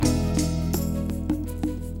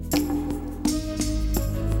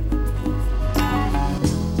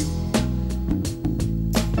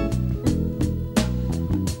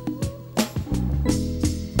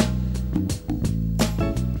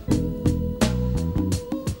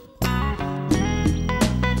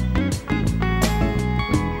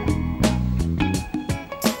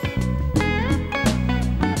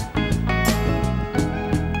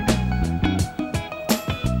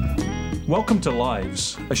Welcome to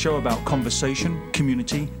Lives, a show about conversation,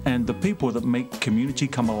 community, and the people that make community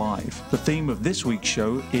come alive. The theme of this week's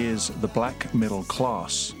show is the Black Middle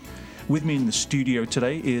Class. With me in the studio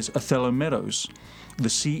today is Othello Meadows, the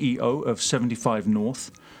CEO of 75 North,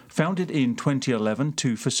 founded in 2011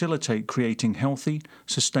 to facilitate creating healthy,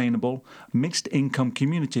 sustainable, mixed-income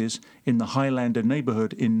communities in the Highlander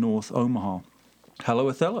neighborhood in North Omaha. Hello,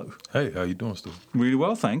 Othello. Hey, how you doing, Steve? Really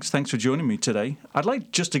well, thanks. Thanks for joining me today. I'd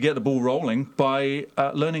like just to get the ball rolling by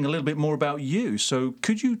learning a little bit more about you. So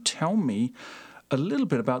could you tell me a little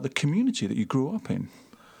bit about the community that you grew up in?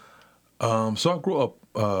 So I grew up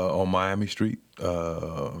on Miami Street,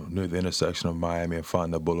 near the intersection of Miami and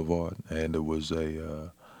Fontenelle Boulevard, and it was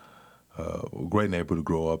a great neighborhood to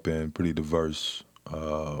grow up in, pretty diverse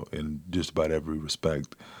in just about every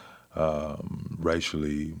respect.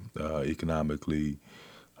 Racially, economically,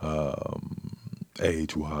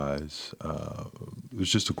 age-wise. It was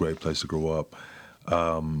just a great place to grow up.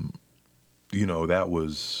 That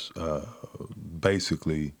was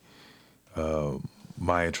basically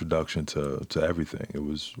my introduction to everything. It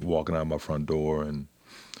was walking out my front door and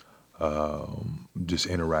just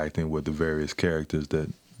interacting with the various characters that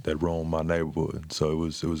roam my neighborhood. So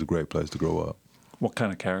it was a great place to grow up. What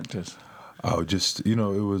kind of characters? Oh, just, it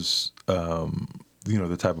was,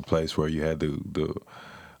 the type of place where you had the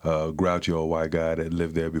grouchy old white guy that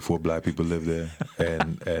lived there before black people lived there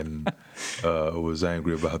and was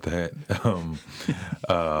angry about that,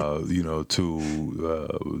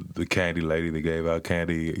 to the candy lady that gave out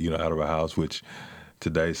candy, out of her house, which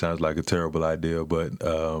today sounds like a terrible idea, but,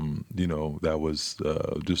 that was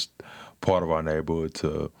just part of our neighborhood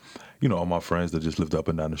to, all my friends that just lived up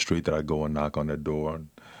and down the street that I'd go and knock on their door and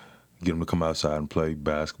get them to come outside and play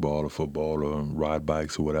basketball or football or ride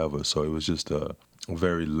bikes or whatever. So it was just a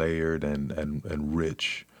very layered and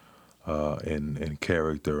rich in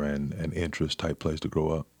character and interest type place to grow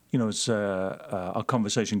up. As our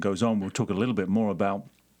conversation goes on, we'll talk a little bit more about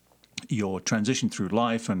your transition through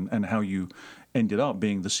life and how you ended up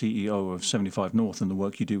being the CEO of 75 North and the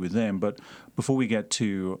work you do with them. But before we get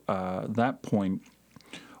to that point,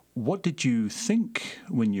 what did you think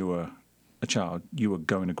when you were a child you were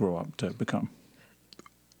going to grow up to become?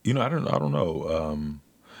 I don't know.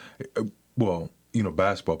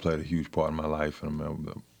 Basketball played a huge part in my life. And I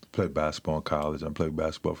played basketball in college. I played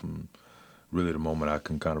basketball from really the moment I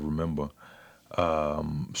can kind of remember.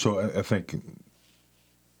 So I think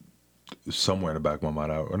somewhere in the back of my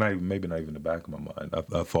mind, or maybe not even the back of my mind,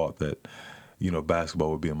 I thought that, basketball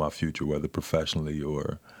would be in my future, whether professionally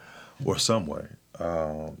or some way.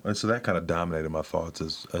 And so that kind of dominated my thoughts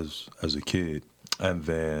as a kid. And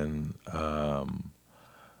then I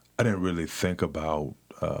didn't really think about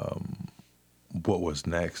what was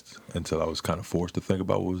next until I was kind of forced to think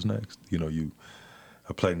about what was next. I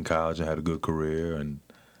played in college and had a good career, and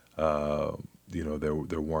there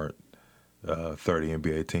weren't 30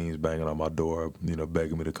 NBA teams banging on my door,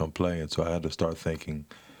 begging me to come play. And so I had to start thinking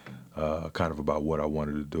kind of about what I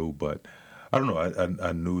wanted to do. But I don't know.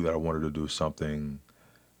 I knew that I wanted to do something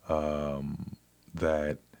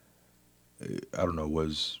that, I don't know,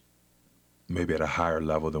 was maybe at a higher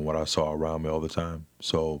level than what I saw around me all the time.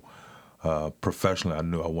 So professionally, I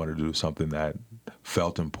knew I wanted to do something that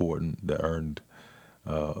felt important, that earned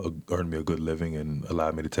me a good living and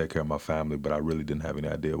allowed me to take care of my family, but I really didn't have any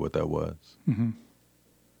idea what that was. Mm-hmm.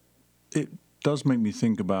 It does make me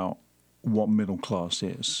think about what middle class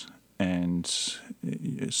is. And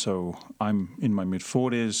so I'm in my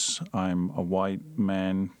mid-40s. I'm a white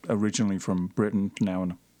man, originally from Britain, now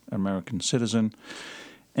an American citizen.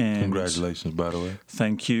 And congratulations, by the way.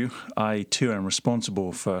 Thank you. I, too, am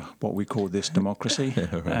responsible for what we call this democracy.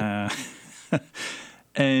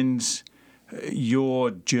 And your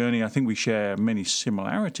journey, I think we share many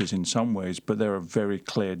similarities in some ways, but there are very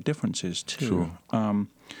clear differences, too. Sure. And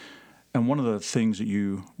one of the things that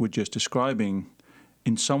you were just describing,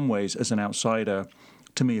 in some ways, as an outsider,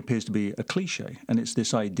 to me appears to be a cliche. And it's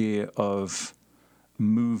this idea of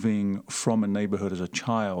moving from a neighborhood as a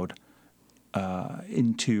child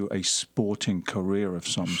into a sporting career of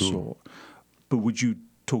some sort. But would you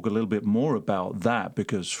talk a little bit more about that?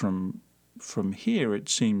 Because from here, it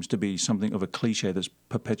seems to be something of a cliche that's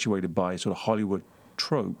perpetuated by sort of Hollywood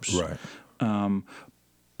tropes. Right.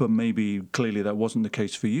 But maybe clearly that wasn't the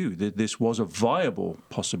case for you. This was a viable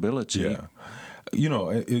possibility. Yeah.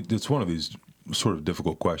 It's one of these sort of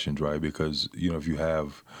difficult questions, right? Because, if you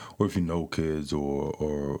have, or if you know kids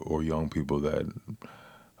or young people that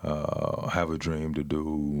have a dream to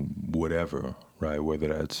do whatever, right? Whether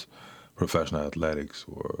that's professional athletics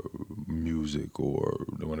or music, or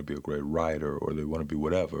they want to be a great writer, or they want to be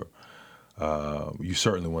whatever. you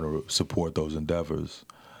certainly want to support those endeavors,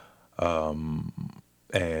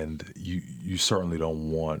 and you certainly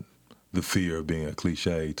don't want the fear of being a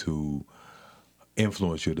cliche to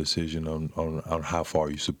influence your decision on how far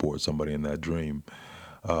you support somebody in that dream.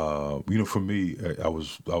 For me, I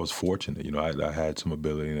was fortunate. I had some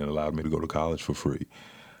ability, and it allowed me to go to college for free,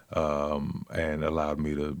 and allowed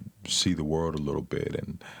me to see the world a little bit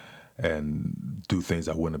and do things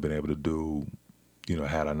I wouldn't have been able to do,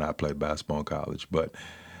 had I not played basketball in college. But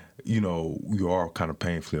you are kind of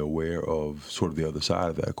painfully aware of sort of the other side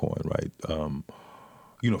of that coin, right?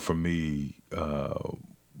 For me,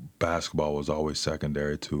 basketball was always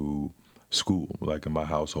secondary to school. Like in my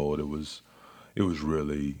household, it was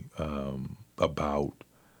really about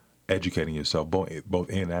educating yourself, both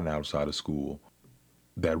in and outside of school.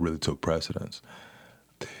 That really took precedence.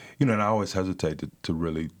 And I always hesitate to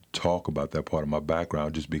really talk about that part of my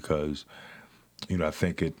background, just because, I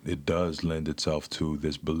think it does lend itself to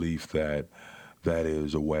this belief that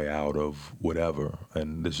is a way out of whatever,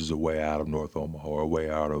 and this is a way out of North Omaha, or a way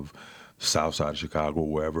out of South Side of Chicago,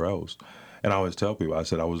 or wherever else. And I always tell people, I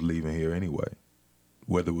said I was leaving here anyway,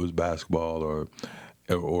 whether it was basketball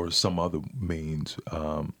or some other means.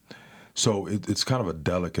 So it's kind of a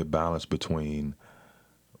delicate balance between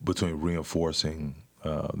reinforcing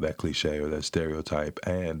that cliche or that stereotype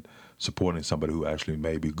and supporting somebody who actually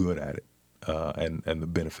may be good at it, and the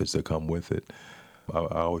benefits that come with it. I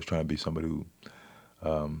always try and be somebody who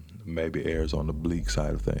maybe errs on the bleak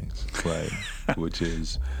side of things, right? Which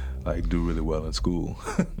is like do really well in school.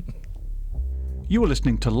 You are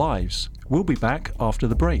listening to Lives. We'll be back after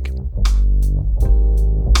the break. I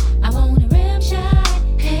want a rim shot,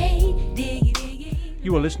 hey, diggy, diggy.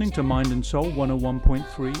 You are listening to Mind and Soul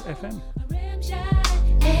 101.3 FM. A rim shot,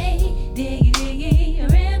 hey, diggy, diggy. A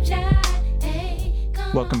rim shot, hey,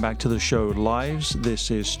 come Welcome back to the show Lives.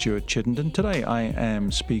 This is Stuart Chittenden. Today I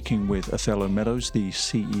am speaking with Othello Meadows, the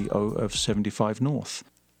CEO of 75 North.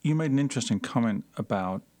 You made an interesting comment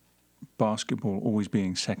about basketball always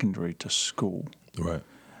being secondary to school. Right.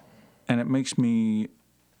 And it makes me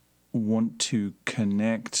want to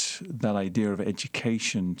connect that idea of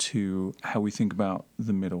education to how we think about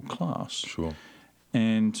the middle class. Sure.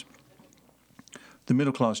 And the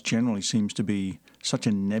middle class generally seems to be such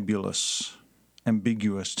a nebulous,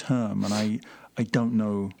 ambiguous term, and I don't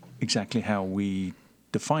know exactly how we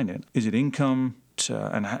define it. Is it income,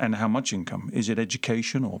 and how much income? Is it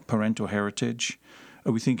education or parental heritage?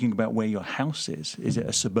 Are we thinking about where your house is? Is it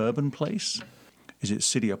a suburban place? Is it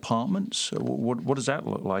city apartments? What does that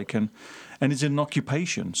look like? And is it an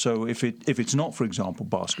occupation? So if it's not, for example,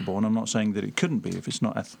 basketball, and I'm not saying that it couldn't be if it's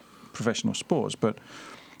not professional sports, but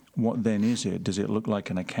what then is it? Does it look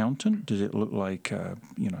like an accountant? Does it look like a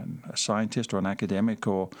scientist or an academic?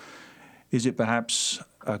 Or is it perhaps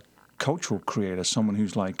a cultural creator, someone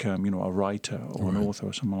who's like a writer or an author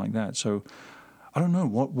or something like that? So I don't know.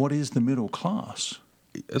 What is the middle class?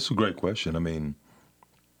 That's a great question. I mean,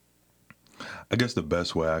 I guess the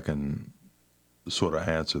best way I can sort of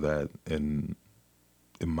answer that in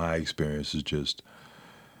my experience is just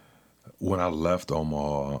when I left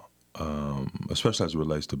Omaha, especially as it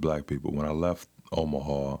relates to black people, when I left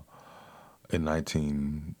Omaha in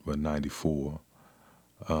 1994,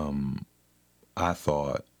 I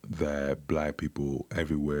thought that black people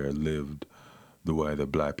everywhere lived the way that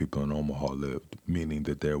black people in Omaha lived, meaning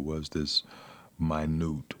that there was this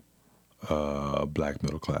minute black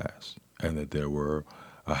middle class, and that there were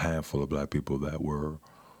a handful of black people that were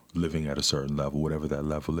living at a certain level, whatever that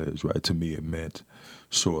level is, right? To me, it meant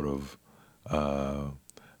sort of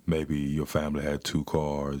maybe your family had 2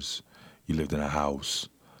 cars, you lived in a house,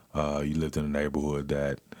 you lived in a neighborhood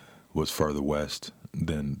that was further west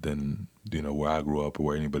than where I grew up or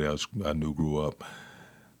where anybody else I knew grew up.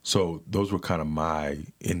 So those were kind of my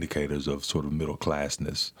indicators of sort of middle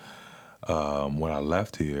classness. When I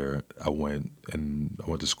left here, I went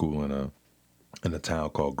to school in a town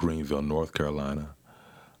called Greenville, North Carolina,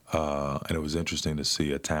 and it was interesting to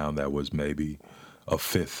see a town that was maybe a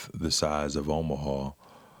fifth the size of Omaha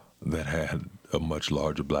that had a much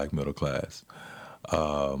larger black middle class,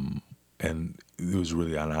 and it was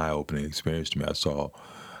really an eye-opening experience to me. I saw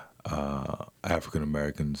African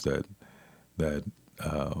Americans that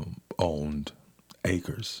owned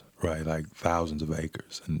acres, right, like thousands of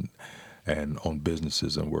acres, and owned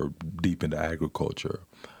businesses and were deep into agriculture.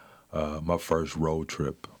 My first road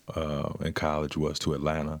trip in college was to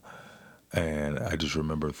Atlanta, and I just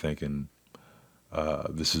remember thinking,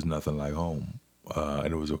 this is nothing like home.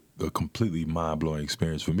 And it was a completely mind-blowing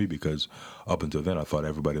experience for me, because up until then I thought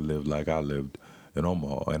everybody lived like I lived in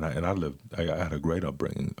Omaha, and I had a great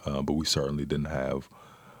upbringing, but we certainly didn't have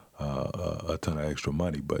a ton of extra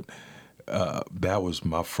money. But that was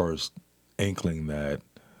my first inkling that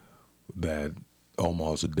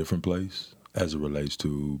Omaha's a different place as it relates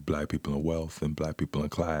to black people in wealth and black people in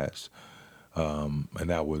class. And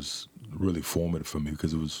that was really formative for me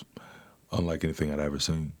because it was unlike anything I'd ever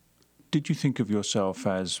seen. Did you think of yourself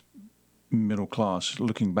as middle class,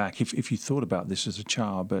 looking back, if you thought about this as a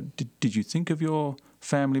child, but did you think of your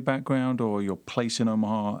family background or your place in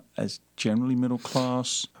Omaha as generally middle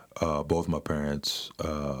class? Both my parents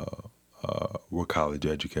were college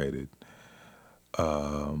educated.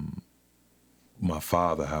 My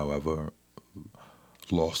father, however,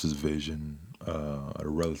 lost his vision at a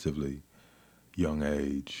relatively young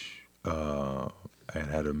age and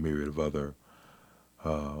had a myriad of other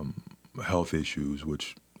health issues,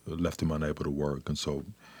 which left him unable to work. And so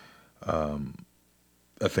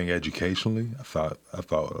I think educationally, I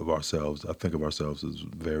think of ourselves as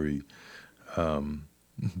very,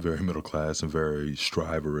 very middle class and very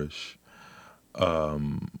striverish.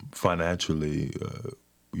 Financially,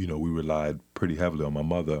 we relied pretty heavily on my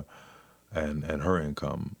mother and her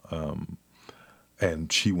income.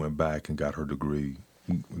 And she went back and got her degree,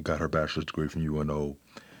 got her bachelor's degree from UNO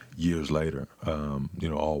years later,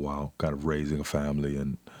 all while kind of raising a family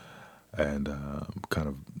and kind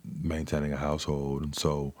of maintaining a household. And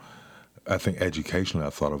so I think educationally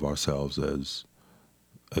I thought of ourselves as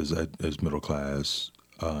middle class.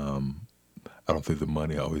 I don't think the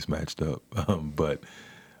money always matched up, but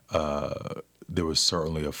there was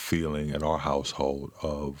certainly a feeling in our household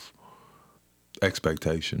of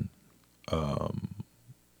expectation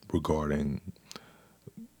regarding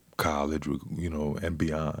college, and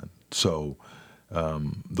beyond. So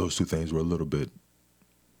those two things were a little bit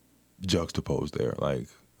juxtaposed there, like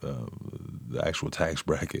the actual tax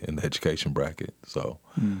bracket and the education bracket. So,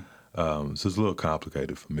 so it's a little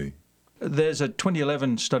complicated for me. There's a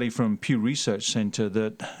 2011 study from Pew Research Center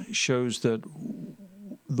that shows that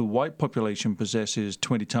the white population possesses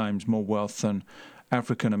 20 times more wealth than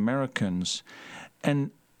African Americans,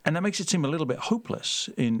 and that makes it seem a little bit hopeless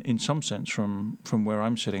in some sense from where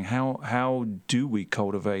I'm sitting. How do we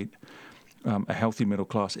cultivate a healthy middle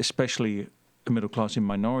class, especially a middle class in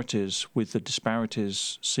minorities, with the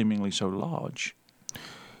disparities seemingly so large?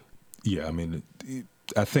 Yeah, I mean,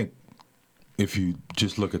 I think if you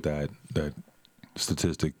just look at that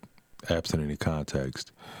statistic, absent any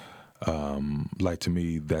context, like to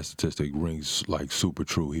me, that statistic rings like super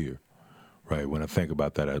true here, right? When I think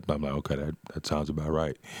about that, I'm like, okay, that sounds about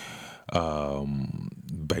right.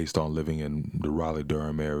 Based on living in the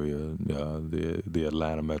Raleigh-Durham area, the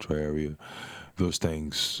Atlanta metro area, those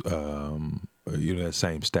things, that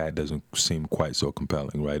same stat doesn't seem quite so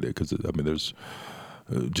compelling, right? Because, there's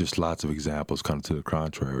just lots of examples kind of to the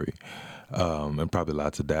contrary. And probably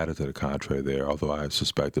lots of data to the contrary there, although I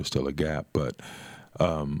suspect there's still a gap. But,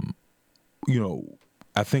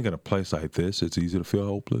 I think in a place like this, it's easy to feel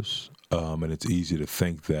hopeless. And it's easy to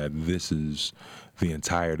think that this is the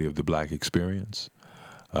entirety of the black experience.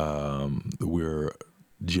 We're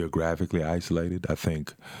geographically isolated, I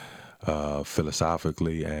think,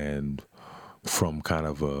 philosophically and from kind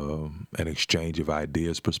of an exchange of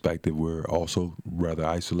ideas perspective, we're also rather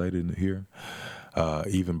isolated here.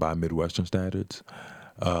 Even by Midwestern standards.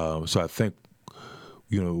 So I think,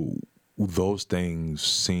 those things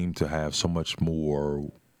seem to have so much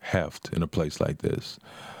more heft in a place like this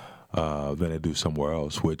than they do somewhere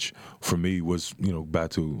else, which for me was,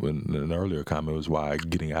 back to an earlier comment, was why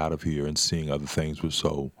getting out of here and seeing other things was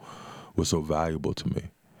so valuable to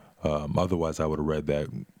me. Otherwise, I would have read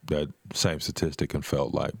that same statistic and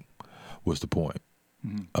felt like, what's the point?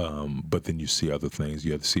 Mm-hmm. But then you see other things,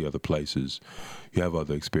 you have to see other places, you have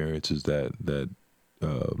other experiences that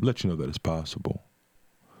let you know that it's possible.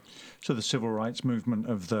 So the civil rights movement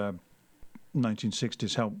of the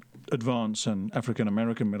 1960s helped advance an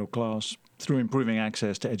African-American middle class through improving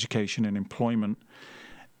access to education and employment.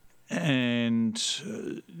 And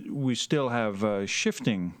we still have a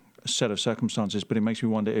shifting set of circumstances, but it makes me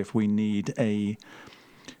wonder if we need a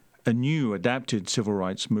new adapted civil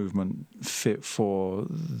rights movement fit for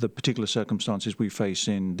the particular circumstances we face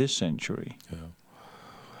in this century. Yeah.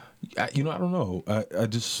 I don't know. I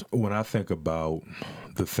just, when I think about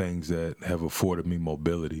the things that have afforded me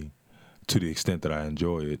mobility to the extent that I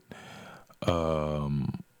enjoy it,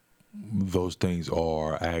 those things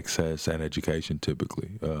are access and education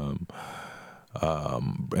typically, and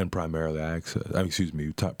primarily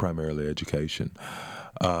primarily education.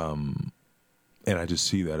 And I just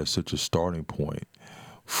see that as such a starting point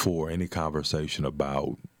for any conversation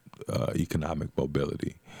about economic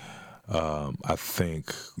mobility. I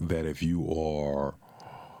think that if you are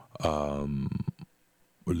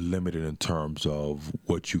limited in terms of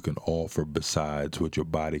what you can offer besides what your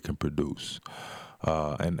body can produce.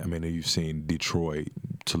 And I mean, you've seen Detroit,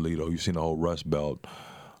 Toledo, you've seen the whole Rust Belt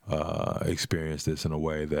experience this in a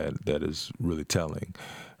way that is really telling.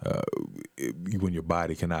 When your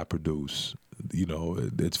body cannot produce,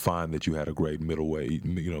 it's fine that you had a great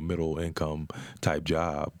middle income type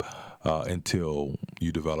job until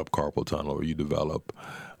you develop carpal tunnel or you develop,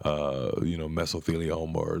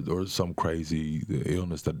 mesothelioma or some crazy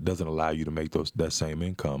illness that doesn't allow you to make that same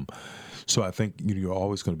income. So I think you're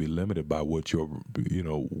always going to be limited by what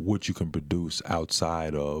what you can produce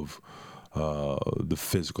outside of the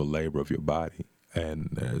physical labor of your body.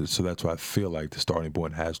 And so that's why I feel like the starting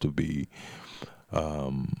point has to be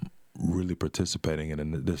really participating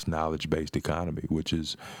in this knowledge-based economy, which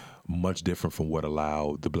is much different from what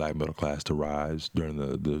allowed the black middle class to rise during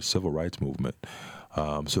the civil rights movement.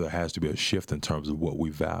 So there has to be a shift in terms of what we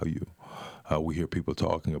value. We hear people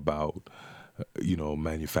talking about,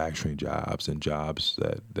 manufacturing jobs and jobs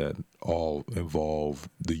that all involve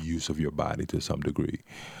the use of your body to some degree.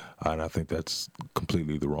 And I think that's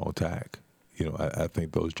completely the wrong tack. I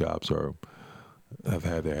think those jobs have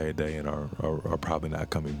had their heyday and are probably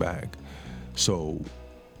not coming back. So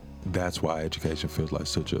that's why education feels like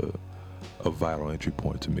such a vital entry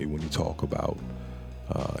point to me when you talk about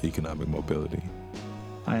economic mobility.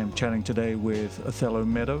 I am chatting today with Othello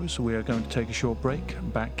Meadows. We are going to take a short break.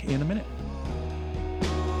 Back in a minute.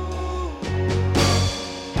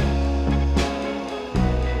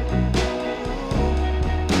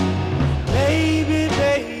 Baby,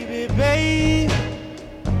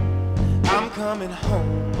 I'm coming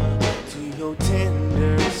home to your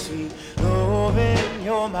tender, sweet loving.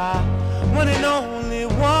 You're my one and only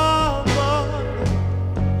woman.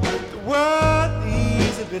 The world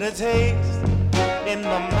leaves a bitter taste in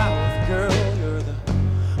my mouth, girl. You're the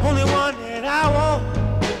only one that I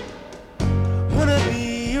wanna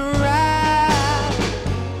be around.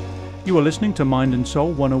 You are listening to Mind and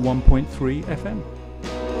Soul 101.3 FM.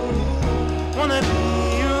 Wanna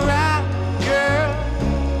be around, girl.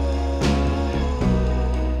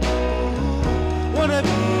 Wanna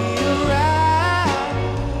be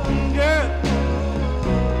around, girl.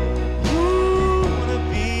 Ooh, wanna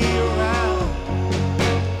be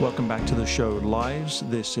around. Welcome back to the show, Lives.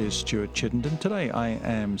 This is Stuart Chittenden. Today I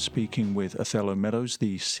am speaking with Othello Meadows,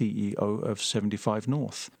 the CEO of 75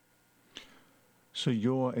 North. So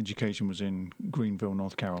your education was in Greenville,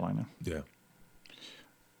 North Carolina. Yeah.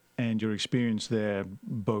 And your experience there,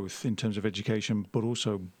 both in terms of education, but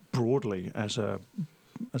also broadly as a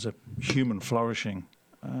human flourishing,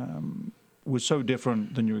 was so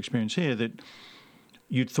different than your experience here that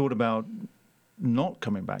you'd thought about not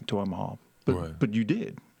coming back to Omaha, but you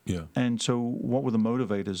did. Yeah. And so what were the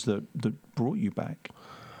motivators that brought you back?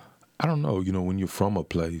 I don't know. When you're from a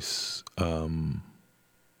place,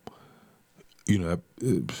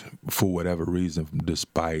 for whatever reason,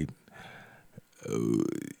 despite,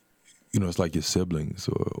 it's like your siblings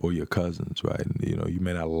or your cousins, right? And, you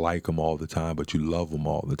may not like them all the time, but you love them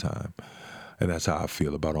all the time. And that's how I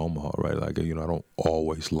feel about Omaha, right? Like, I don't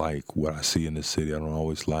always like what I see in the city. I don't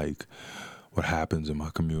always like what happens in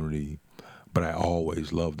my community, but I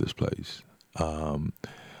always love this place. After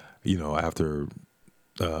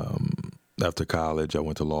college, I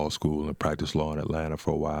went to law school and practiced law in Atlanta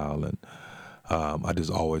for a while. And I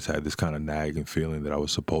just always had this kind of nagging feeling that I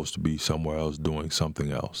was supposed to be somewhere else doing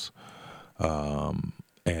something else.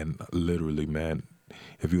 And literally, man,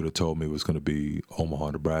 if you would have told me it was going to be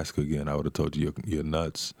Omaha, Nebraska again, I would have told you you're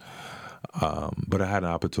nuts. But I had an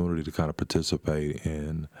opportunity to kind of participate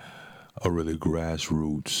in a really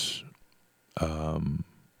grassroots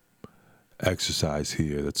exercise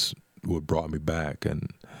here. That's what brought me back. And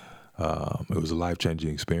it was a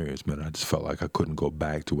life-changing experience, man. I just felt like I couldn't go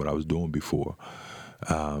back to what I was doing before.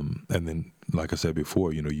 And then, like I said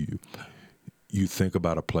before, you think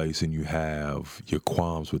about a place and you have your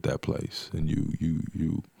qualms with that place, and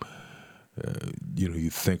you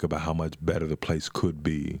think about how much better the place could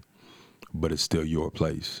be, but it's still your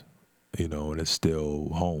place, and it's still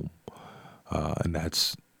home. And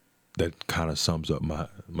that kind of sums up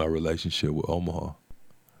my relationship with Omaha.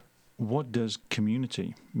 What does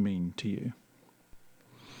community mean to you?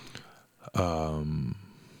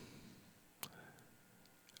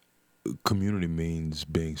 Community means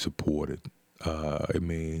being supported. It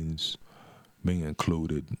means being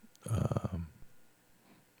included.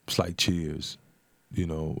 It's like Cheers,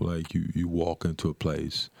 like you walk into a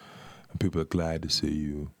place and people are glad to see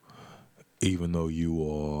you, even though you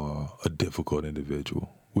are a difficult individual.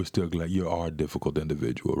 We're still glad you are a difficult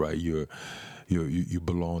individual, right? You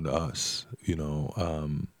belong to us,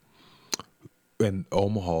 and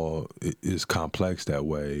Omaha is complex that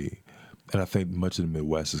way. And I think much of the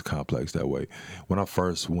Midwest is complex that way. When I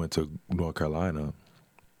first went to North Carolina,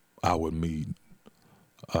 I would meet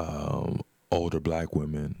older black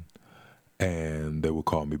women, and they would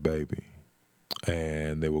call me baby.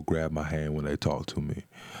 And they would grab my hand when they talked to me.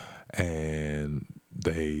 And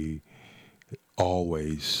they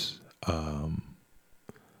always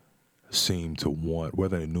seemed to want,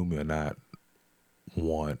 whether they knew me or not,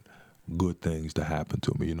 want good things to happen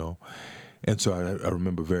to me, you know? And so I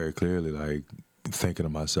remember very clearly, like, thinking to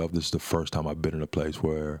myself, this is the first time I've been in a place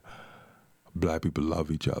where black people love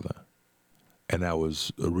each other. And that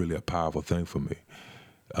was really a powerful thing for me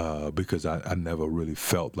because I never really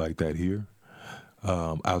felt like that here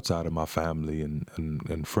outside of my family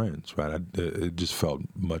and friends, right? It just felt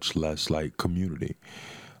much less like community.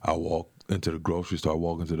 I walk into the grocery store, I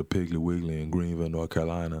walk into the Piggly Wiggly in Greenville, North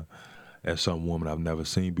Carolina, and some woman I've never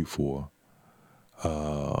seen before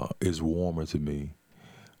is warmer to me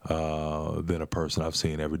than a person I've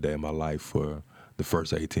seen every day of my life for the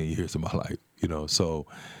first 18 years of my life, you know? So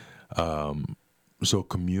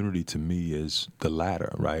community to me is the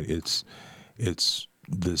latter, right? It's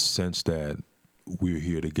this sense that we're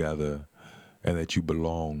here together and that you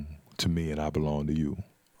belong to me and I belong to you.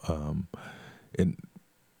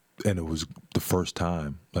 And it was the first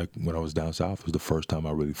time, like when I was down south, it was the first time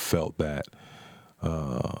I really felt that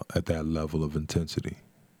at that level of intensity.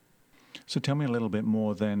 So tell me a little bit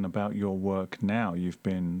more then about your work now. You've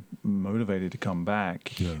been motivated to come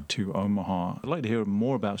back to Omaha. I'd like to hear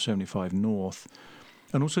more about 75 North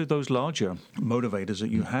and also those larger motivators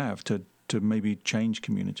that you have to maybe change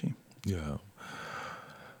community. Yeah.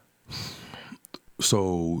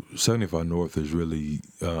 So 75 North is really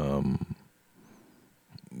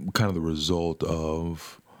kind of the result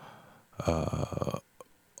of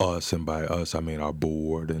us, and by us I mean our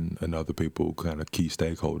board and other people, kind of key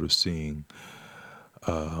stakeholders, seeing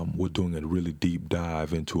we're doing a really deep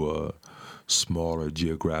dive into a smaller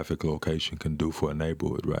geographic location can do for a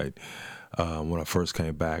neighborhood, right? When I first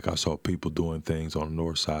came back, I saw people doing things on the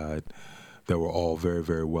north side that were all very,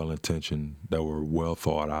 very well-intentioned, that were well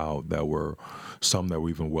thought out, that were some that were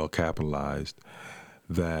even well capitalized,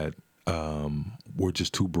 that were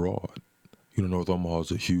just too broad. You know, North Omaha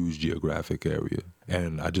is a huge geographic area,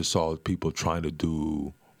 and I just saw people trying to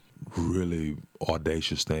do really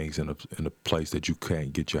audacious things in a place that you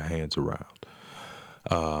can't get your hands around.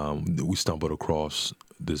 We stumbled across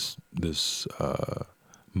this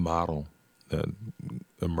model that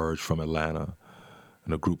emerged from Atlanta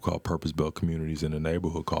and a group called Purpose Built Communities in a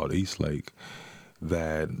neighborhood called Eastlake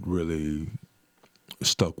that really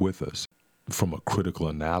stuck with us. From a critical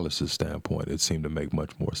analysis standpoint, it seemed to make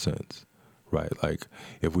much more sense, right? Like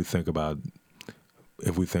if we think about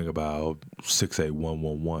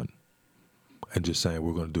 68111 and just saying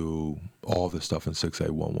we're going to do all this stuff in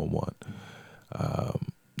 68111,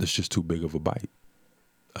 it's just too big of a bite.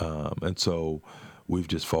 And so we've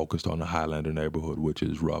just focused on the Highlander neighborhood, which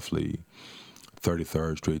is roughly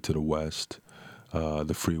 33rd Street to the west,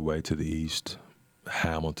 the freeway to the east,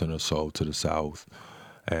 Hamilton or so to the south,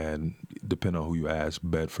 and depending on who you ask,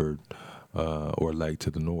 Bedford or Lake to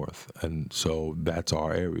the north. And so that's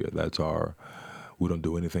our area. We don't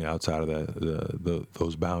do anything outside of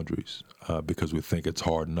those boundaries because we think it's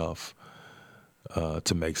hard enough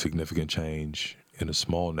to make significant change in a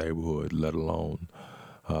small neighborhood, let alone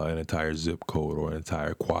an entire zip code or an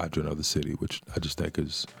entire quadrant of the city, which I just think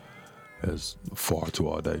is far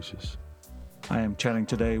too audacious. I am chatting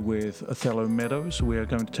today with Othello Meadows. We are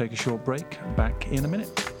going to take a short break. Back in a minute.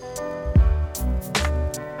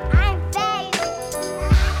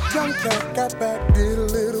 Young cat got back, did a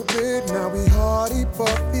little bit. Now we hardy,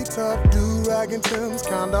 puffy, tough, do-rag and Tim's.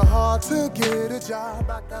 Kinda hard to get a job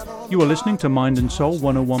back out on. You are listening to Mind and Soul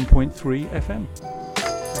 101.3 FM.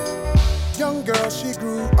 Young girl, she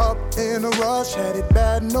grew up in a rush, had it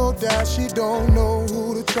bad, no doubt. She don't know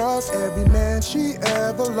who to trust. Every man she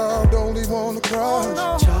ever loved only want to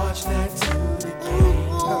crush. Charge that to the king.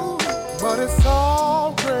 But it's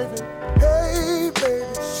all gravy. Hey, baby,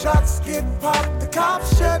 shots get popped, the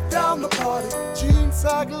cops shut down the party. Jeans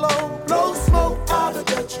sag low, blow smoke out of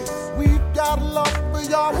the chest. We've got a love for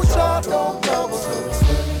y'all, which y'all don't love us. So it's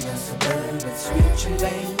really a suburban switching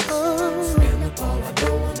lanes. Spin up all I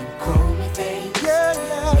do in them chromey things. Yeah.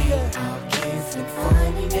 Our kids and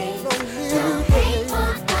funny names. Don't hate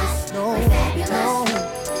on us, we're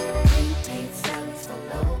fabulous. Prepaid sellers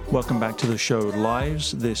for local. Welcome back to the show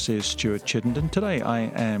Lives. This is Stuart Chittenden. Today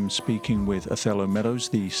I am speaking with Othello Meadows,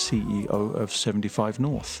 the CEO of 75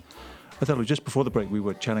 North. Othello, just before the break we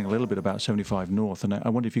were chatting a little bit about 75 North, and I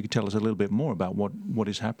wonder if you could tell us a little bit more about what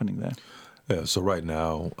is happening there. Yeah, so right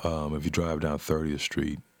now, if you drive down 30th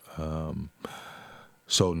Street,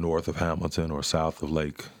 so north of Hamilton or south of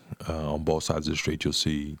Lake, on both sides of the street, you'll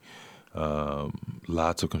see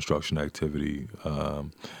lots of construction activity.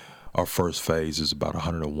 Our first phase is about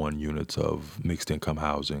 101 units of mixed income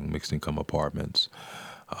housing, mixed income apartments.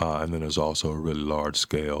 And then there's also a really large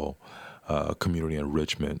scale community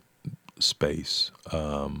enrichment space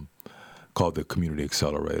called the Community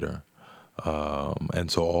Accelerator.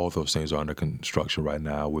 And so all those things are under construction right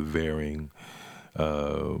now with varying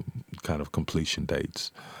kind of completion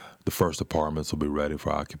dates. The first apartments will be ready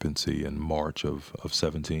for occupancy in March of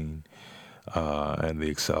 17, and the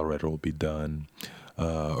accelerator will be done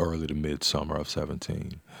early to mid-summer of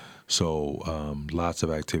 17. So lots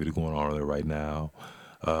of activity going on there right now.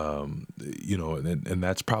 You know, and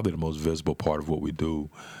that's probably the most visible part of what we do.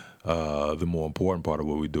 The more important part of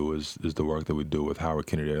what we do is the work that we do with Howard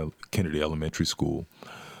Kennedy Elementary School,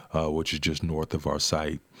 which is just north of our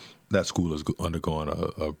site. That school has undergone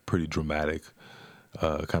a pretty dramatic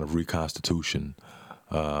kind of reconstitution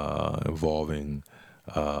involving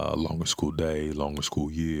longer school day, longer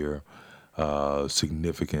school year,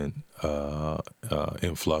 significant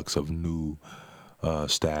influx of new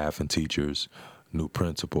staff and teachers, new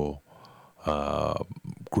principal,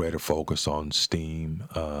 greater focus on STEAM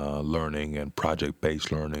learning and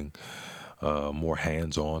project-based learning, more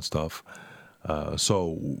hands-on stuff.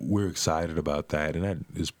 So we're excited about that, and that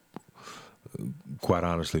is quite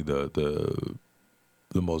honestly the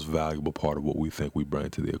most valuable part of what we think we bring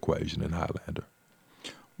to the equation in Highlander.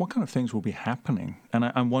 What kind of things will be happening?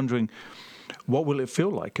 And I'm wondering, what will it feel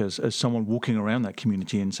like as someone walking around that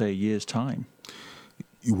community in, say, a year's time?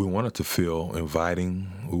 We want it to feel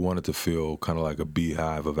inviting. We want it to feel kind of like a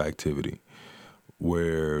beehive of activity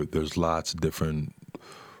where there's lots of different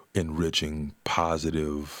enriching,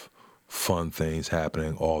 positive, fun things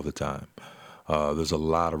happening all the time. There's a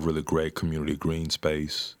lot of really great community green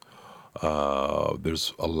space.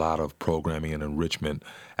 There's a lot of programming and enrichment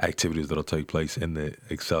activities that'll take place in the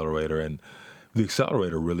accelerator. And the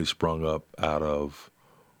accelerator really sprung up out of,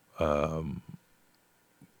 I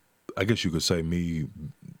guess you could say, me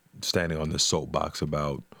standing on this soapbox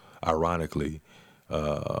about, ironically,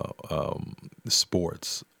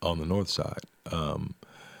 sports on the north side.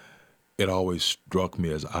 It always struck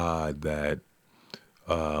me as odd that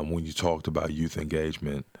when you talked about youth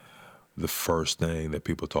engagement, the first thing that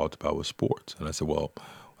people talked about was sports. And I said, well,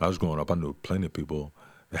 when I was growing up, I knew plenty of people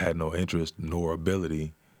that had no interest nor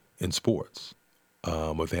ability in sports.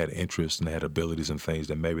 Or they had interest and they had abilities in things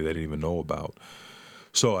that maybe they didn't even know about.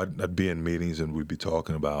 So I'd be in meetings and we'd be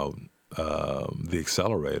talking about the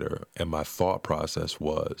accelerator, and my thought process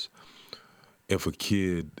was, if a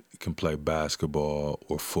kid can play basketball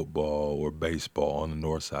or football or baseball on the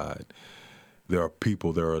north side, there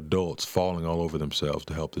are adults falling all over themselves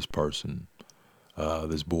to help this person,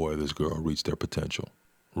 this boy, this girl, reach their potential,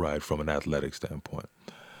 right, from an athletic standpoint.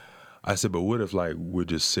 I said, but what if, like, we're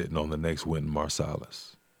just sitting on the next Wynton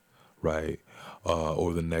Marsalis, right,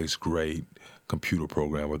 or the next great computer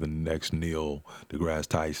program, or the next Neil deGrasse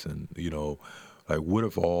Tyson, you know, like, what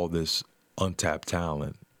if all this untapped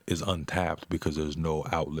talent is untapped because there's no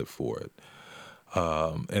outlet for it?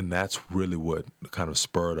 And that's really what kind of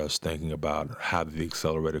spurred us thinking about how the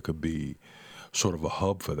accelerator could be sort of a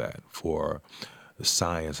hub for that, for the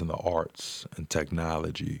science and the arts and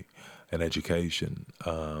technology and education.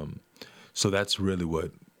 So that's really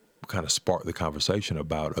what kind of sparked the conversation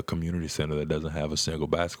about a community center that doesn't have a single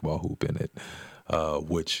basketball hoop in it,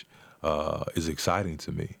 which is exciting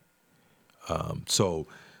to me. So,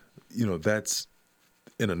 you know, that's,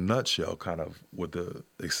 in a nutshell, kind of what the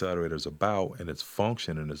accelerator is about, and its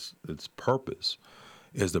function and its purpose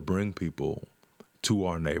is to bring people to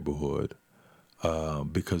our neighborhood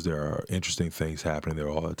because there are interesting things happening there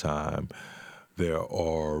all the time. There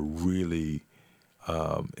are really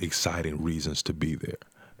exciting reasons to be there,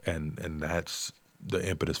 and that's the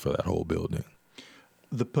impetus for that whole building.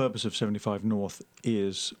 The purpose of 75 North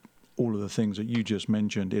is all of the things that you just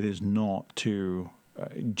mentioned. It is not to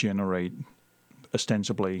generate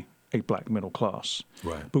ostensibly a black middle class.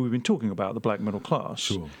 Right. But we've been talking about the black middle class.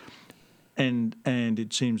 Sure. And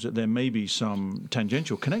it seems that there may be some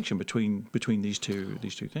tangential connection between these two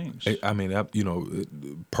things. I mean, you know,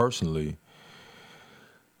 personally,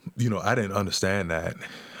 you know, I didn't understand that,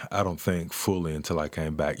 I don't think, fully until I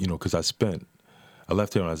came back, you know, because I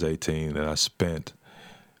left here when I was 18, and I spent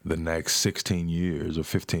the next 16 years or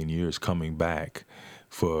 15 years coming back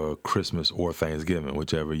for Christmas or Thanksgiving,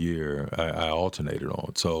 whichever year I alternated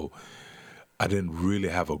on. So I didn't really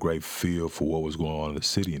have a great feel for what was going on in the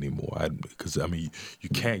city anymore. Because, I mean, you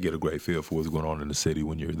can't get a great feel for what's going on in the city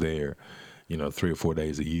when you're there. 3 or 4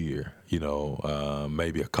 days a year,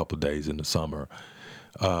 maybe a couple days in the summer.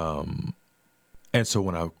 And so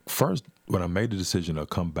when I made the decision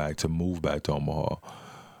to move back to Omaha,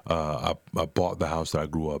 I bought the house that I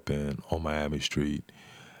grew up in on Miami Street,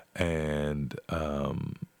 and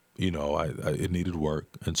it needed work,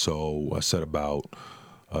 and so I set about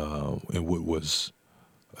in what was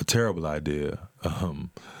a terrible idea,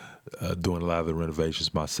 doing a lot of the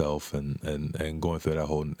renovations myself and going through that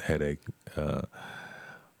whole headache.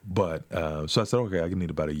 But so I said, okay, I need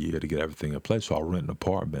about a year to get everything in place, so I'll rent an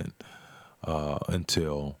apartment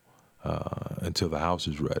until the house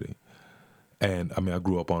is ready. And I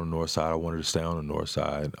grew up on the north side. I wanted to stay on the north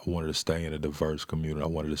side. I wanted to stay in a diverse community. I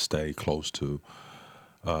wanted to stay close to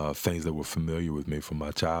things that were familiar with me from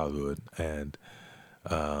my childhood. And,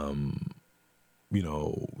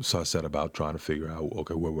 so I set about trying to figure out,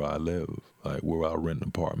 okay, where will I live? Like, where will I rent an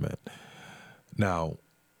apartment? Now,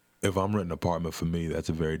 if I'm renting an apartment, for me, that's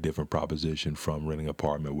a very different proposition from renting an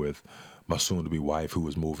apartment with my soon-to-be wife, who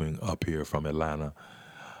was moving up here from Atlanta.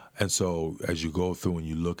 And so as you go through and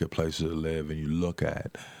you look at places to live and you look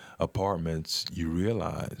at apartments, you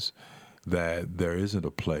realize that there isn't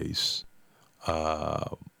a place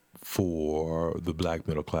for the black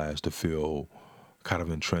middle class to feel kind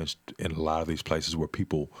of entrenched in a lot of these places where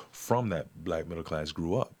people from that black middle class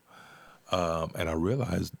grew up. And I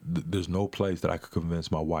realized there's no place that I could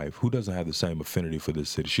convince my wife, who doesn't have the same affinity for this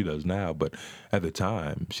city. She does now, but at the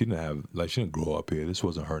time, she didn't grow up here. This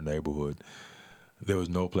wasn't her neighborhood. There was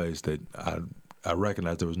no place that I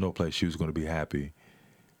recognized there was no place she was going to be happy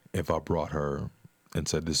if I brought her and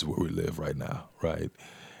said, this is where we live right now, right?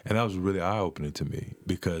 And that was really eye-opening to me,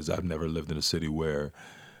 because I've never lived in a city where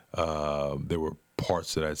there were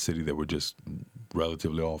parts of that city that were just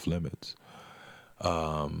relatively off limits.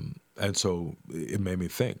 And so it made me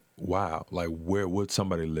think, wow, like, where would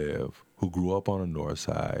somebody live who grew up on the north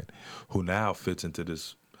side, who now fits into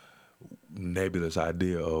this nebulous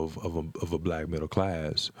idea of a black middle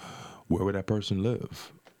class? Where would that person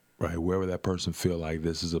live, right? Where would that person feel like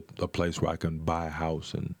this is a place where I can buy a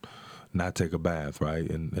house and not take a bath, right,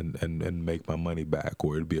 and make my money back,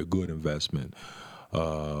 or it'd be a good investment?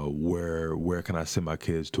 Where can I send my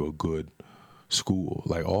kids to a good school?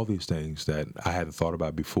 Like, all these things that I hadn't thought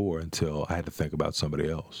about before until I had to think about somebody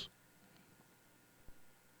else.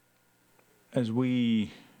 As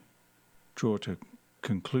we draw to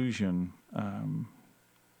conclusion,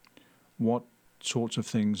 what sorts of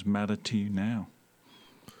things matter to you now?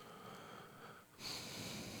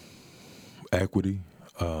 Equity,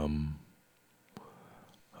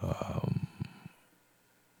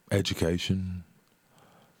 education.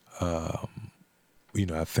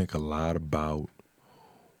 I think a lot about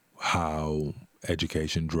how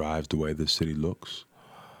education drives the way this city looks,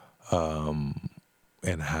 and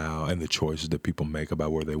the choices that people make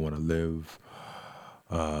about where they want to live,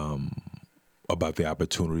 about the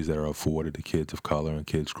opportunities that are afforded to kids of color and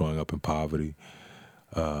kids growing up in poverty,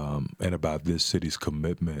 and about this city's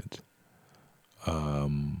commitment.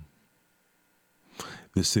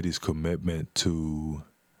 To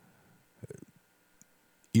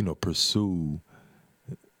pursue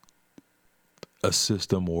a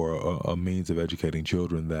system or a means of educating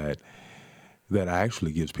children that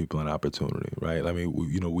actually gives people an opportunity, right? I mean,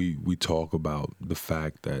 we talk about the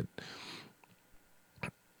fact that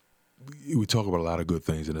we talk about a lot of good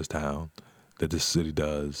things in this town that this city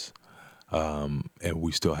does, and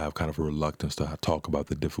we still have kind of a reluctance to talk about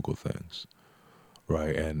the difficult things,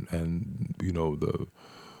 right? And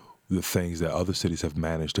the things that other cities have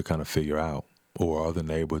managed to kind of figure out, or other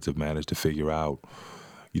neighborhoods have managed to figure out.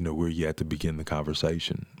 We're yet to begin the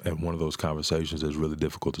conversation. And one of those conversations that's really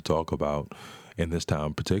difficult to talk about in this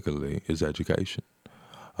town particularly is education,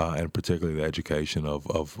 and particularly the education of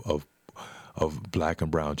black and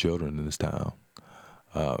brown children in this town,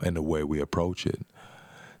 and the way we approach it.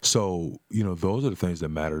 So, those are the things that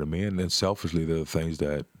matter to me. And then selfishly, they're the things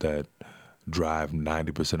that drive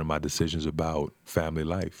 90% of my decisions about family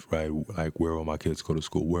life, right? Like, where will my kids go to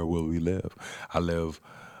school? Where will we live? I live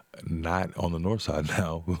not on the north side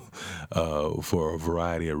now for a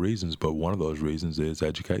variety of reasons, but one of those reasons is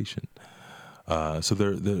education. So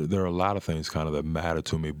there are a lot of things kind of that matter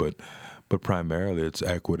to me, but primarily it's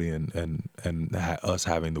equity and us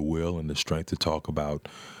having the will and the strength to talk about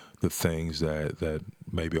the things that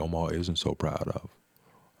maybe Omaha isn't so proud of.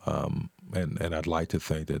 And I'd like to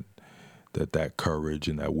think that courage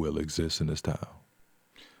and that will exists in this town.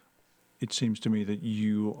 It seems to me that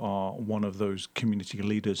you are one of those community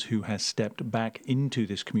leaders who has stepped back into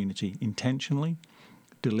this community intentionally,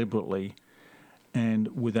 deliberately,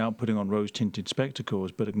 and without putting on rose-tinted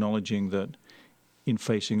spectacles, but acknowledging that in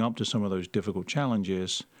facing up to some of those difficult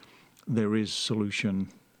challenges, there is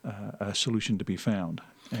a solution to be found,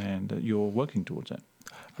 and you're working towards that.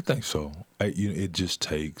 I think so. It just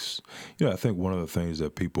takes, I think one of the things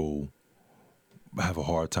that people have a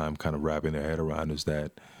hard time kind of wrapping their head around is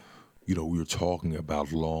that, we're talking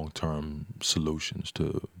about long-term solutions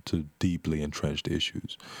to deeply entrenched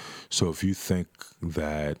issues. So if you think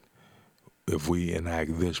that if we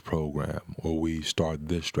enact this program or we start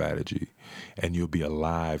this strategy and you'll be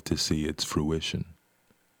alive to see its fruition,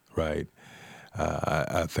 right?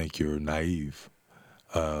 I think you're naive.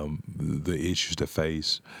 The issues to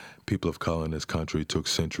face people of color in this country took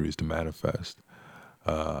centuries to manifest.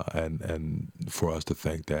 And for us to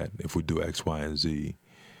think that if we do X, Y, and Z,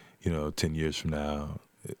 10 years from now,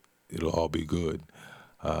 it'll all be good,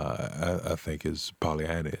 I think is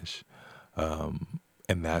Pollyannish.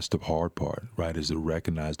 And that's the hard part, right, is to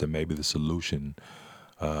recognize that maybe the solution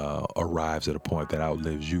arrives at a point that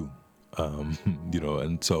outlives you,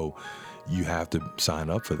 and so you have to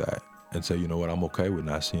sign up for that and say, you know what, I'm okay with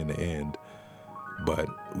not seeing the end, but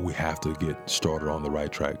we have to get started on the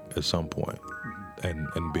right track at some point and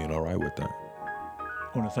being all right with that.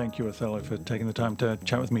 I want to thank you, Othello, for taking the time to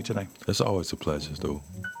chat with me today. It's always a pleasure, Stu.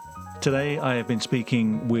 Today, I have been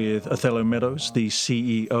speaking with Othello Meadows, the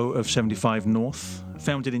CEO of 75 North,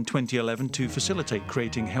 founded in 2011 to facilitate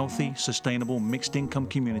creating healthy, sustainable, mixed-income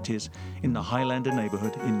communities in the Highlander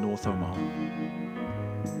neighborhood in North Omaha.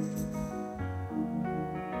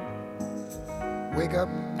 Wake up,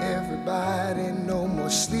 everybody, no more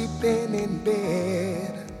sleeping in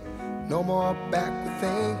bed. No more backward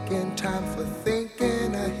thinking, time for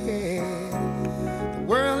thinking ahead. The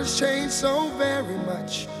world has changed so very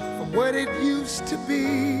much from what it used to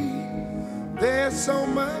be. There's so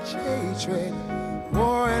much hatred,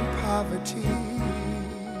 war and poverty.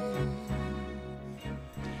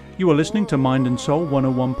 You are listening to Mind and Soul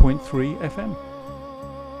 101.3 FM.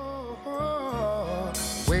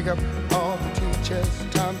 Wake up all the teachers,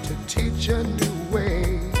 time to teach a new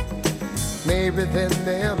way. Maybe then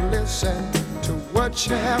they'll listen to what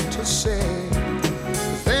you have to say.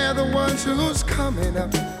 'Cause they're the ones who's coming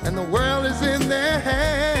up, and the world is in their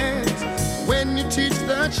hands. When you teach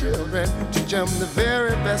the children, teach them the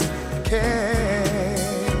very best you can.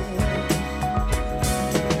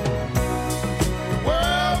 The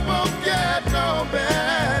world won't get no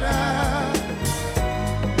better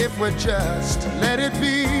if we just let it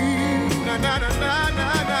be. Na na na na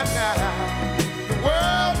na na na. The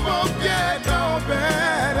world won't get no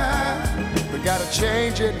better. We gotta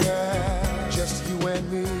change it now, just you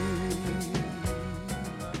and me.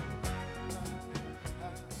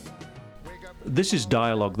 This is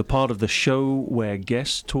Dialogue, the part of the show where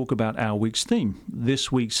guests talk about our week's theme. This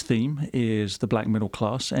week's theme is the black middle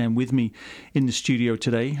class, and with me in the studio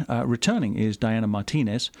today, returning, is Diana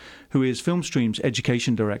Martinez, who is FilmStream's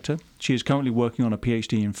education director. She is currently working on a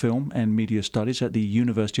PhD in film and media studies at the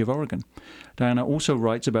University of Oregon. Diana also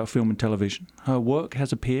writes about film and television. Her work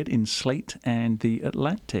has appeared in Slate and The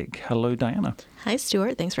Atlantic. Hello, Diana. Hi,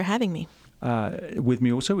 Stuart. Thanks for having me. With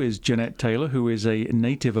me also is Jeanette Taylor, who is a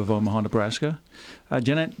native of Omaha, Nebraska.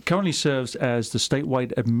 Jeanette currently serves as the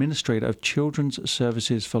statewide administrator of Children's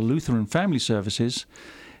Services for Lutheran Family Services.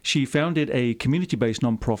 She founded a community-based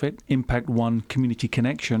nonprofit, Impact One Community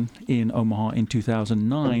Connection, in Omaha in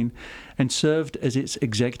 2009, and served as its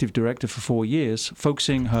executive director for 4 years,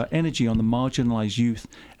 focusing her energy on the marginalized youth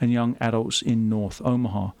and young adults in North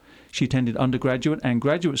Omaha. She attended undergraduate and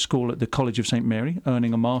graduate school at the College of St. Mary,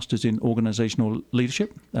 earning a master's in organizational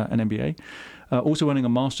leadership, an MBA, also earning a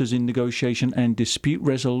master's in negotiation and dispute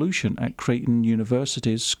resolution at Creighton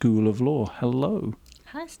University's School of Law. Hello.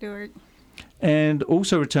 Hi, Stuart. And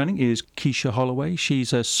also returning is Keisha Holloway.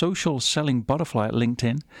 She's a social selling butterfly at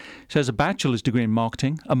LinkedIn. She has a bachelor's degree in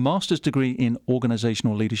marketing, a master's degree in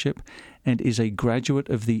organizational leadership, and is a graduate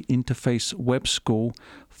of the Interface Web School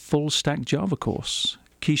Full Stack Java course.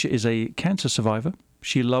 Keisha is a cancer survivor.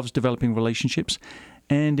 She loves developing relationships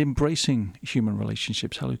and embracing human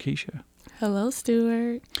relationships. Hello, Keisha. Hello,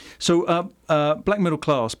 Stuart. So, black middle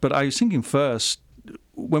class, but I was thinking first,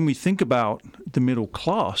 when we think about the middle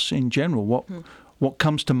class in general, what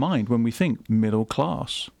comes to mind when we think middle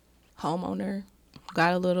class? Homeowner.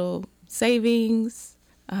 Got a little savings,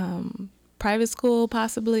 private school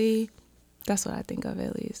possibly. That's what I think of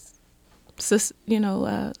at least.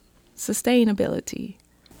 Sustainability.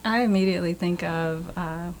 I immediately think of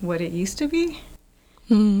what it used to be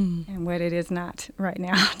and what it is not right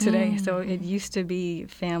now today. So it used to be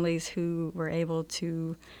families who were able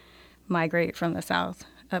to migrate from the South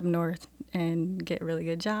up north and get really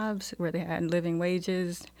good jobs where they had living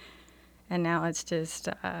wages. And now it's just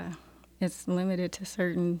it's limited to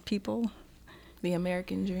certain people. The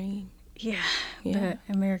American dream. Yeah, Yeah.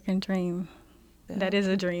 the American dream. Yeah. That is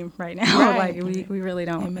a dream right now. Right. Like we really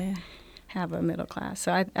don't Amen. have a middle class.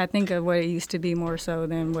 So I think of what it used to be more so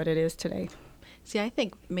than what it is today. See, I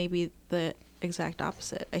think maybe the exact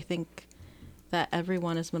opposite. I think that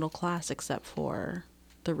everyone is middle class except for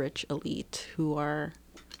the rich elite who are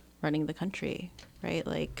running the country, right?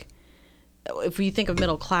 Like, if you think of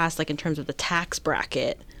middle class, like in terms of the tax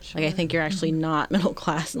bracket, like I think you're actually not middle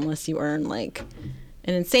class unless you earn like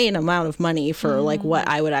an insane amount of money for like what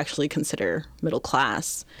I would actually consider middle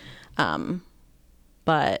class.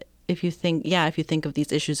 But if you think of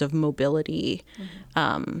these issues of mobility,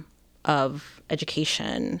 of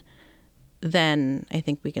education, then I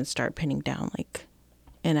think we can start pinning down like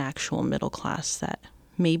an actual middle class that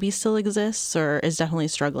maybe still exists or is definitely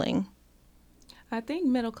struggling. I think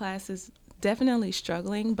middle class is definitely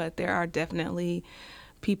struggling, but there are definitely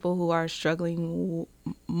people who are struggling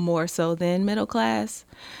more so than middle class.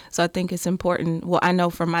 So I think it's important. Well, I know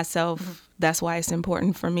for myself, that's why it's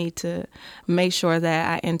important for me to make sure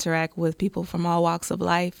that I interact with people from all walks of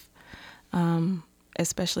life,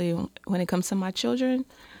 especially when it comes to my children,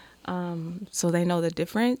 so they know the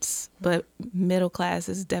difference. But middle class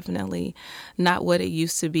is definitely not what it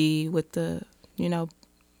used to be with the,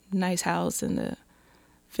 nice house and the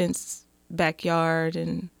fenced backyard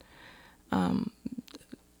and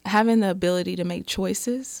having the ability to make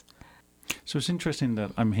choices. So it's interesting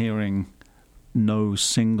that I'm hearing no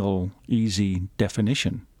single easy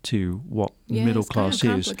definition to what middle class it's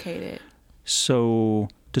kind of is. complicated. So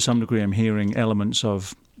to some degree, I'm hearing elements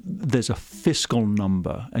of there's a fiscal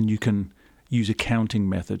number, and you can use accounting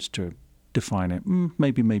methods to define it.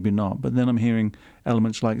 Maybe, maybe not. But then I'm hearing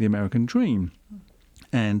elements like the American dream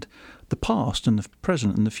and the past and the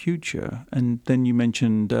present and the future. And then you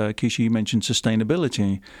mentioned, Keisha, you mentioned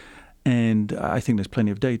sustainability. And I think there's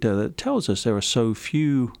plenty of data that tells us there are so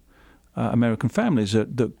few American families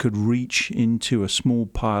that could reach into a small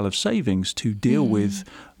pile of savings to deal with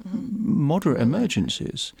moderate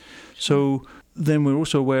emergencies. So then we're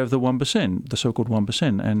also aware of the 1%, the so-called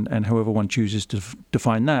 1%, and however one chooses to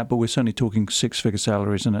define that. But we're certainly talking six-figure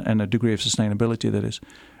salaries and a degree of sustainability that is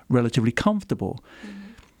relatively comfortable.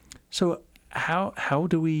 So how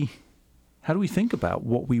do we think about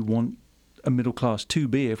what we want a middle class to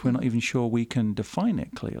be if we're not even sure we can define it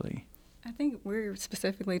clearly? I think we're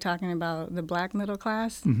specifically talking about the Black middle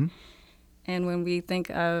class. And when we think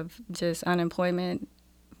of just unemployment,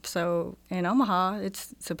 so in Omaha,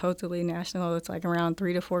 it's supposedly national, it's like around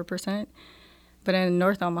 3 to 4%. But in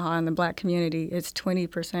North Omaha, in the Black community, it's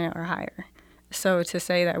 20% or higher. So to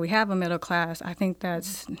say that we have a middle class, I think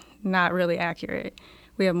that's not really accurate.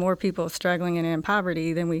 We have more people struggling and in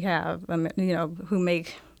poverty than we have, who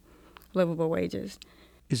make livable wages.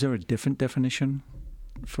 Is there a different definition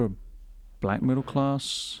for Black middle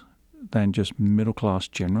class than just middle class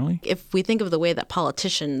generally? If we think of the way that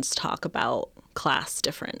politicians talk about class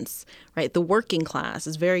difference, right, the working class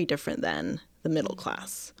is very different than the middle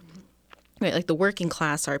class. Right, like the working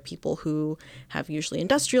class are people who have usually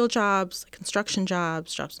industrial jobs, like construction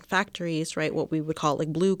jobs in factories, right, what we would call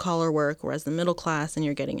like blue collar work, whereas the middle class, and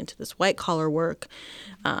you're getting into this white collar work,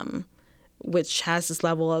 which has this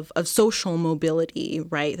level of social mobility,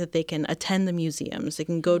 right, that they can attend the museums, they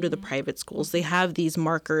can go to the private schools. They have these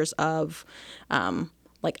markers of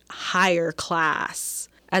like higher class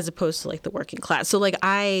as opposed to like the working class. So like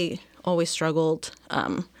I always struggled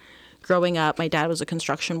growing up. My dad was a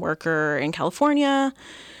construction worker in California.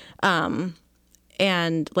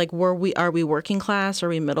 And like, are we working class? Are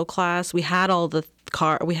we middle class? We had all the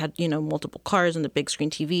we had, multiple cars and the big screen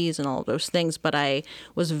TVs and all of those things. But I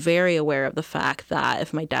was very aware of the fact that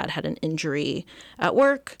if my dad had an injury at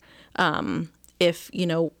work, if,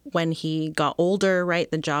 when he got older, right,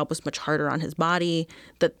 the job was much harder on his body,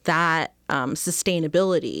 that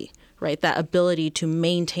sustainability, right, that ability to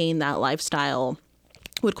maintain that lifestyle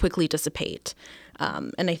would quickly dissipate.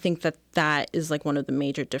 And I think that is like one of the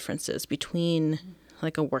major differences between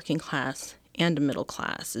like a working class and a middle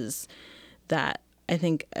class is that I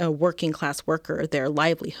think a working class worker, their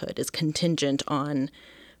livelihood is contingent on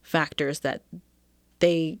factors that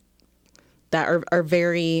are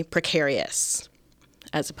very precarious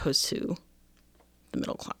as opposed to the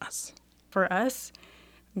middle class. For us,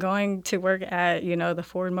 going to work at, the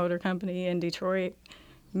Ford Motor Company in Detroit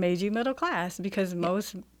made you middle class because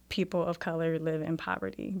most people of color live in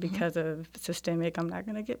poverty because of systemic, I'm not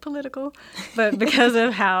going to get political, but because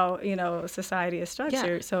of how, society is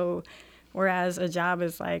structured. Yeah. So Whereas a job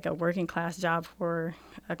is like a working class job for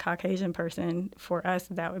a Caucasian person. For us,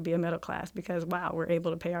 that would be a middle class because, wow, we're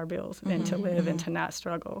able to pay our bills and to live and to not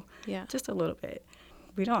struggle just a little bit.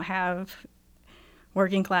 We don't have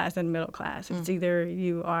working class and middle class. It's either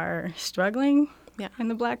you are struggling in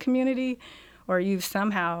the Black community or you've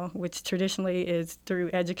somehow, which traditionally is through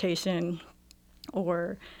education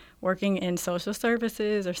or working in social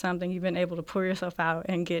services or something, you've been able to pull yourself out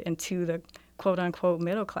and get into the quote-unquote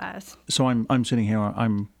middle class. So I'm sitting here,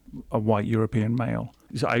 I'm a white European male.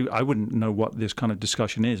 So I wouldn't know what this kind of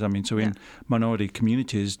discussion is. I mean, so in minority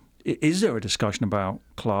communities, is there a discussion about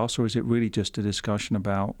class, or is it really just a discussion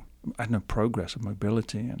about, I don't know, progress and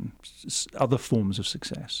mobility and other forms of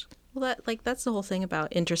success? Well, that's the whole thing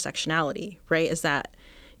about intersectionality, right? Is that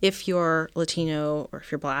if you're Latino or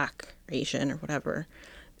if you're Black or Asian or whatever,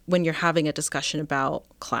 when you're having a discussion about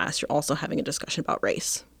class, you're also having a discussion about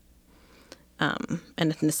race and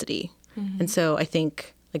ethnicity. And so I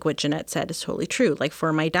think like what Jeanette said is totally true. Like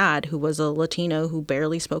for my dad, who was a Latino who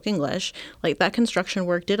barely spoke English, like that construction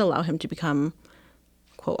work did allow him to become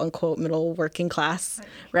quote unquote middle working class,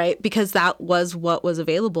 right? Because that was what was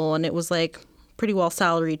available and it was like pretty well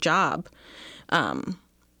salaried job.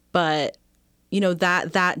 But you know,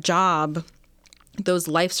 that job, those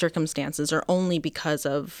life circumstances are only because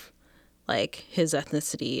of like his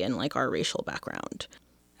ethnicity and like our racial background.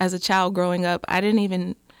 As a child growing up, I didn't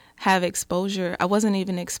even have exposure. I wasn't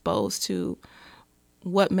even exposed to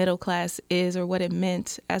what middle class is or what it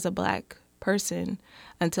meant as a Black person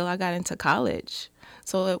until I got into college.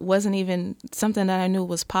 So it wasn't even something that I knew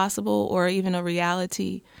was possible or even a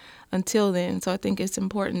reality until then. So I think it's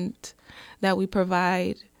important that we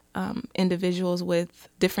provide individuals with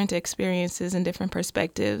different experiences and different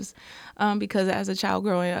perspectives because as a child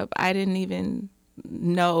growing up, I didn't even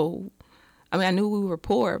know. I mean, I knew we were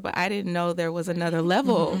poor, but I didn't know there was another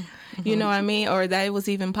level, you know what I mean? Or that it was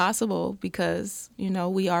even possible because, you know,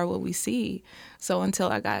 we are what we see. So until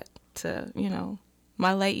I got to, you know,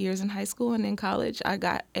 my late years in high school and in college, I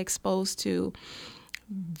got exposed to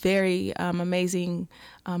very amazing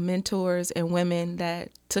mentors and women that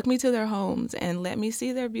took me to their homes and let me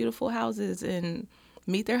see their beautiful houses and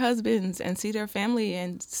meet their husbands and see their family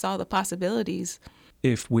and saw the possibilities.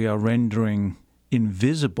 If we are rendering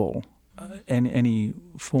invisible any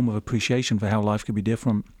form of appreciation for how life could be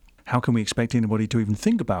different, how can we expect anybody to even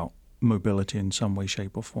think about mobility in some way,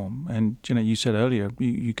 shape, or form? And you said earlier,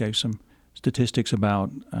 you gave some statistics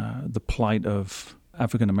about the plight of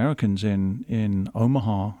African Americans in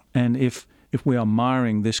Omaha. And if we are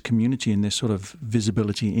miring this community in this sort of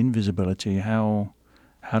visibility, invisibility, how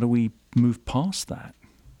do we move past that?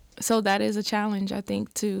 So that is a challenge, I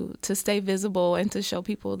think, to stay visible and to show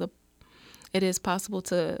people it is possible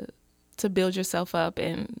to build yourself up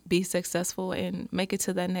and be successful and make it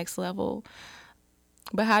to that next level.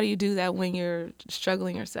 But how do you do that when you're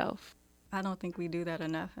struggling yourself? I don't think we do that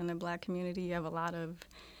enough in the Black community. You have a lot of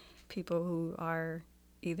people who are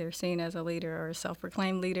either seen as a leader or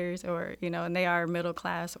self-proclaimed leaders or, you know, and they are middle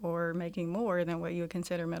class or making more than what you would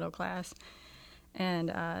consider middle class.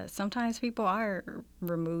 And sometimes people are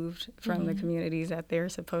removed from the communities that they're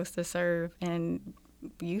supposed to serve, and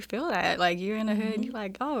you feel that. Like, you're in the hood, and you're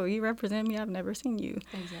like, oh, you represent me, I've never seen you.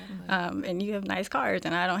 Exactly. And you have nice cars,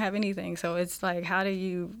 and I don't have anything. So it's like, how do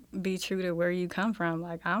you be true to where you come from?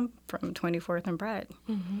 Like, I'm from 24th and Pratt.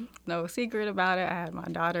 No secret about it. I had my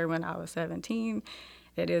daughter when I was 17.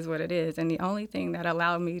 It is what it is. And the only thing that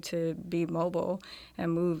allowed me to be mobile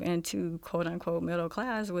and move into quote-unquote middle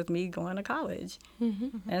class was me going to college.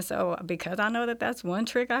 And so because I know that that's one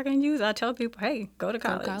trick I can use, I tell people, hey, go to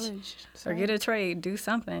college. Or get a trade, do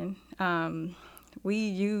something. The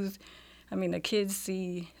kids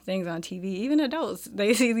see things on TV, even adults.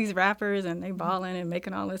 They see these rappers and they balling and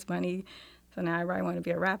making all this money. So now everybody want to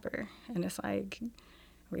be a rapper. And it's like,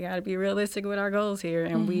 we got to be realistic with our goals here,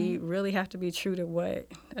 and we really have to be true to what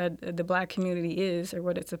the Black community is or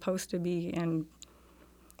what it's supposed to be. And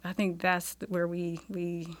I think that's where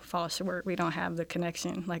we fall short. We don't have the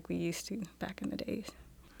connection like we used to back in the days.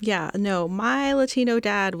 Yeah, no, my Latino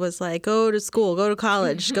dad was like, go to school, go to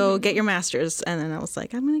college, go get your master's. And then I was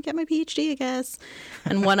like, I'm going to get my PhD, I guess,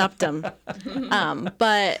 and one-upped him.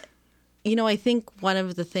 But, you know, I think one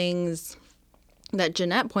of the things that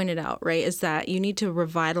Jeanette pointed out, right, is that you need to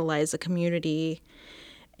revitalize a community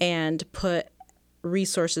and put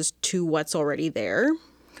resources to what's already there.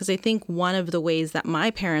 Because I think one of the ways that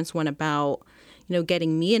my parents went about, you know,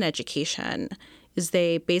 getting me an education is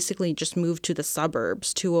they basically just moved to the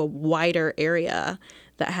suburbs, to a wider area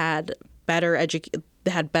that had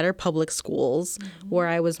better public schools, where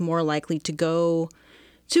I was more likely to go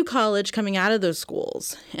to college coming out of those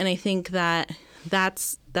schools. And I think that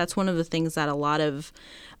that's one of the things that a lot of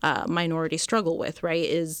minorities struggle with, right?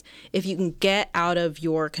 Is if you can get out of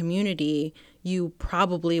your community, you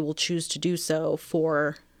probably will choose to do so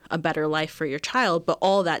for a better life for your child. But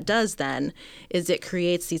all that does then is it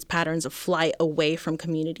creates these patterns of flight away from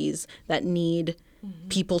communities that need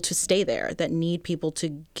people to stay there, that need people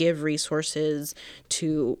to give resources,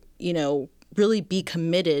 to, really be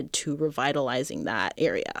committed to revitalizing that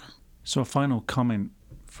area. So a final comment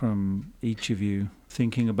from each of you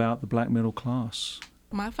thinking about the black middle class.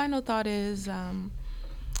 My final thought is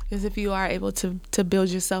if you are able to build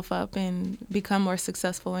yourself up and become more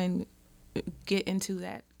successful and get into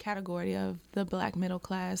that category of the black middle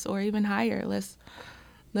class or even higher, let's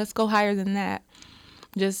go higher than that.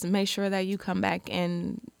 Just make sure that you come back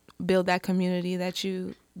and build that community that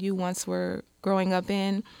you once were growing up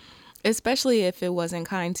in, especially if it wasn't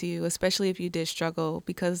kind to you, especially if you did struggle,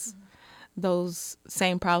 because those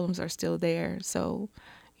same problems are still there. So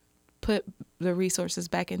put the resources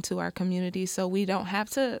back into our community so we don't have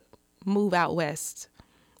to move out west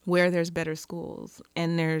where there's better schools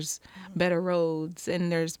and there's better roads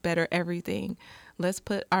and there's better everything. Let's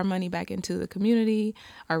put our money back into the community,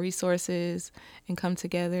 our resources, and come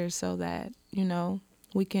together so that,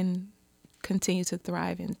 we can continue to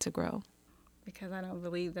thrive and to grow. Because I don't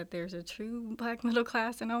believe that there's a true black middle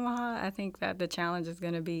class in Omaha. I think that the challenge is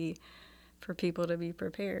going to be for people to be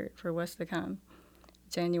prepared for what's to come.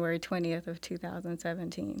 January 20th of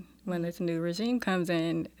 2017, when this new regime comes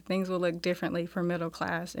in, things will look differently for middle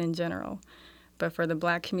class in general. But for the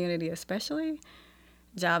black community especially,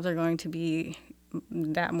 jobs are going to be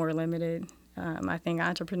that more limited. I think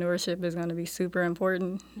entrepreneurship is going to be super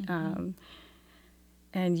important.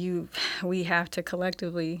 And we have to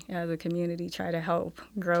collectively, as a community, try to help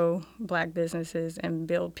grow black businesses and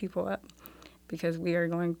build people up, because we are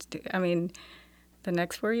going to the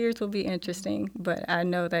next 4 years will be interesting, but I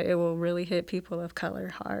know that it will really hit people of color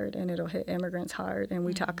hard, and it'll hit immigrants hard. And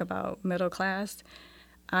we talk about middle class.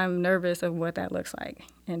 I'm nervous of what that looks like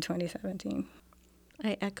in 2017.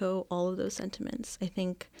 I echo all of those sentiments. I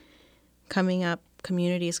think coming up,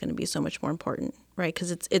 community is going to be so much more important, right?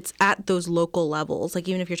 Because it's at those local levels. Like,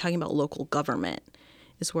 even if you're talking about local government,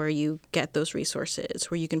 is where you get those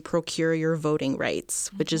resources, where you can procure your voting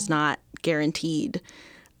rights, which is not guaranteed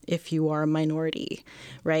if you are a minority,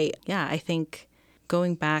 right? Yeah, I think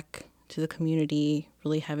going back to the community,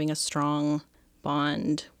 really having a strong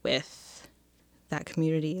bond with that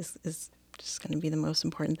community is just going to be the most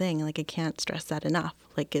important thing. Like, I can't stress that enough.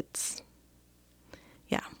 Like, that's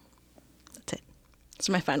it. Those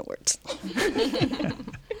are my final words.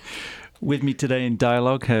 With me today in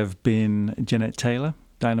dialogue have been Jeanette Taylor,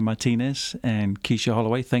 Diana Martinez, and Keisha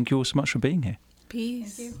Holloway. Thank you all so much for being here.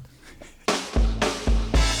 Peace. Thank you.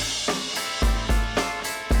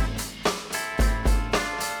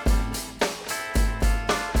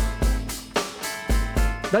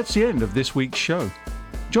 That's the end of this week's show.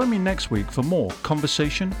 Join me next week for more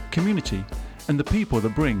conversation, community, and the people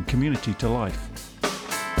that bring community to life.